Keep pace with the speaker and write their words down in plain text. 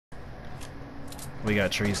We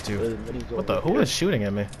got trees too. What the? over Who here. is shooting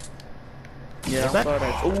at me? Yeah, Is I that- saw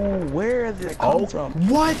that. Ooh, where did it come from?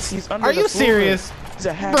 What? He's under Are the you floor. serious? He's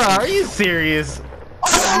a hack. Bro, are you serious?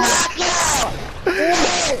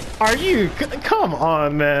 Are you? Come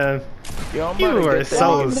on, man. Yo, I'm You about to are get that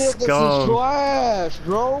so nigga. scum. Trash,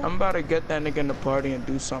 bro. I'm about to get that nigga in the party and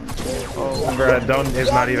do something to him. Oh, Bro, don't.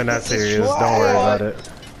 It's not even that serious. Don't worry about it.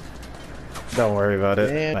 Don't worry about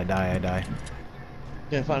it. Man. If I die, I die.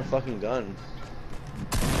 Can't find a fucking gun.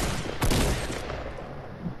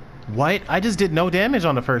 What? I just did no damage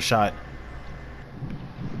on the first shot.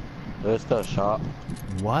 There's the shot.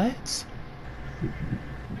 What?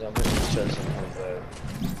 Yeah, I'm hitting his chest sometimes there.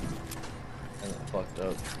 And it fucked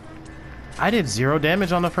up. I did 0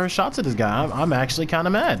 damage on the first shot to this guy. I'm actually kind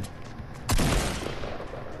of mad.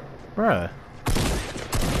 Bruh.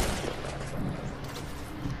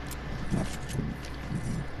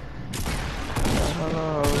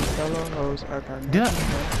 hello, I got Did I,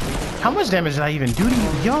 how much damage did I even do to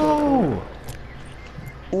you? Yo!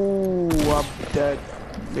 Ooh, I'm dead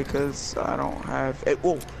because I don't have. Hey,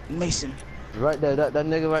 oh, Mason. Right there, that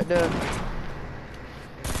nigga right there.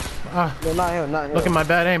 No, not him, not him. Look at my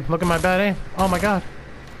bad aim. Look at my bad aim. Oh my god.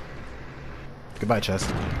 Goodbye, chest.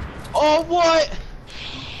 Oh, what?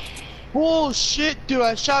 Bullshit, dude.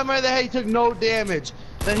 I shot him right in the head. He took no damage.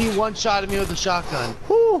 Then he one-shotted me with a shotgun.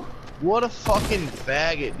 Whew. What a fucking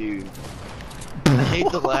faggot, dude. I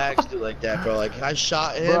hate the lags, dude, like that, bro. Like, I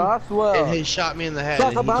shot him, Bro, I swear. and he shot me in the head. Stop,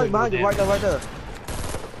 And he took behind no you, right there, right there.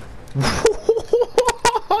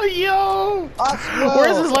 Yo! I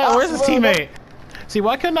swear. Where's his teammate? See,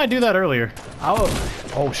 why couldn't I do that earlier?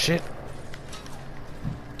 Oh shit.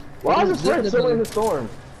 Why is this friend still in the storm?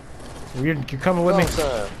 You're coming with me?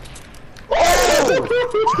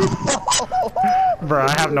 Bro,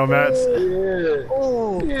 I have no mats. Yeah.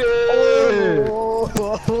 Oh. Yeah.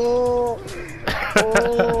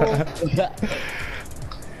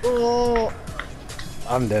 Oh.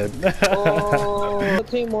 I'm dead. Oh.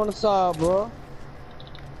 Team on the side, bro.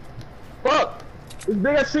 Fuck! This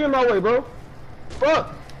big ass tree in my way, bro.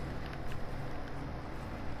 Fuck!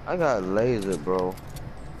 I got laser, bro.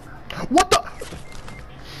 What the?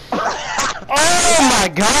 Oh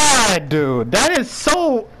my god, dude. That is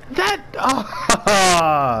so...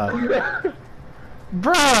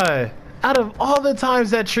 Bruh. Out of all the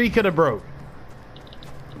times that tree could have broke,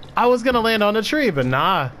 I was gonna land on the tree, but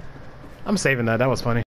nah. I'm saving that. That was funny.